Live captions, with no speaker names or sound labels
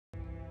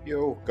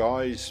Yo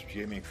guys,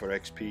 Gaming for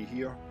XP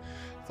here.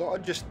 Thought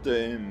I'd just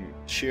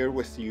share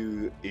with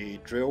you a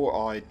drill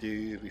I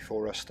do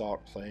before I start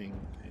playing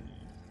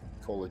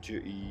Call of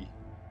Duty,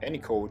 any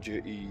Call of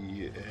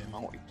Duty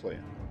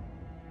multiplayer.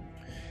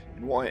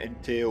 And what it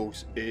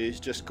entails is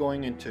just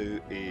going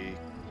into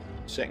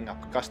setting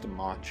up a custom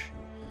match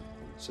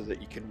so that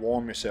you can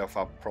warm yourself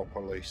up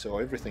properly, so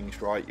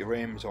everything's right, your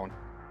aim's on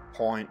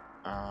point,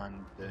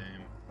 and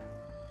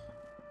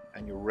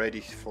you're ready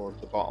for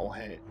the battle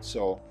ahead.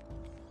 So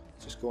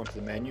just go into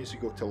the menus, you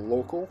go to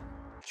local,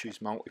 choose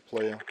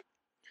multiplayer,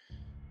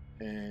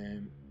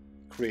 and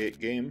create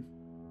game,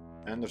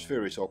 and there's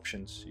various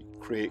options. You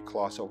create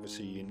class,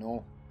 obviously,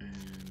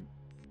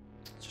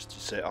 just to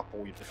set up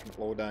all your different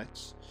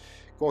loadouts.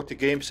 Go to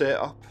game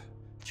setup,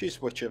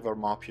 choose whichever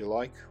map you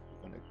like.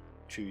 We're going to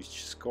choose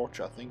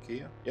Scorch, I think,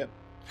 here. Yep,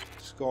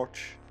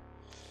 Scorch.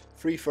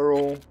 Free for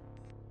all.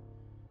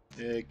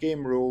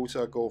 Game rules,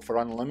 I go for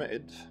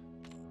unlimited,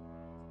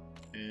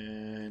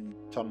 and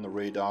turn the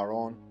radar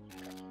on,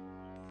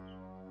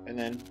 and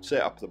then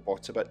set up the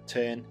bots about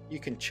 10. You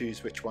can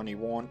choose which one you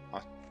want.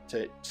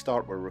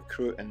 Start with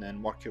recruit and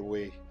then work your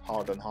way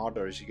harder and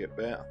harder as you get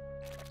better.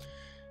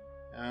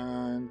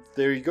 And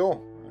there you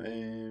go.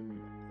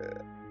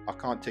 I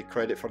can't take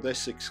credit for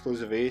this.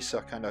 Xclusive Ace,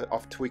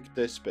 I've tweaked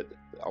this, but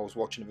I was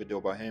watching a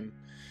video by him,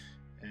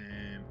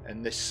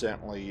 and this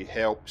certainly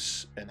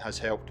helps and has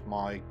helped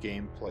my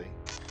gameplay.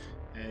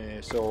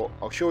 So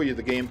I'll show you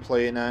the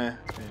gameplay now,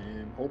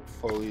 and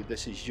hopefully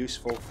this is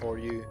useful for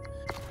you.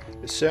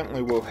 It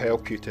certainly will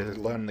help you to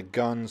learn the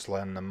guns,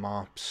 learn the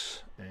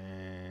maps,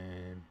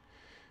 and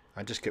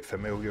I just get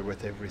familiar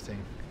with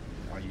everything.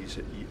 I use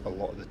it a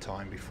lot of the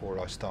time before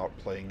I start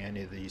playing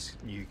any of these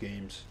new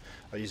games.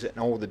 I use it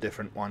in all the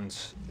different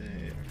ones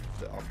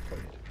that I've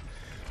played.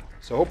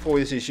 So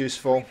hopefully this is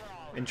useful.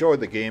 Enjoy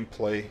the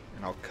gameplay,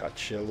 and I'll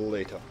catch you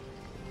later.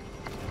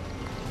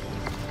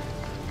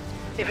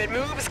 If it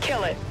moves,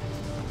 kill it.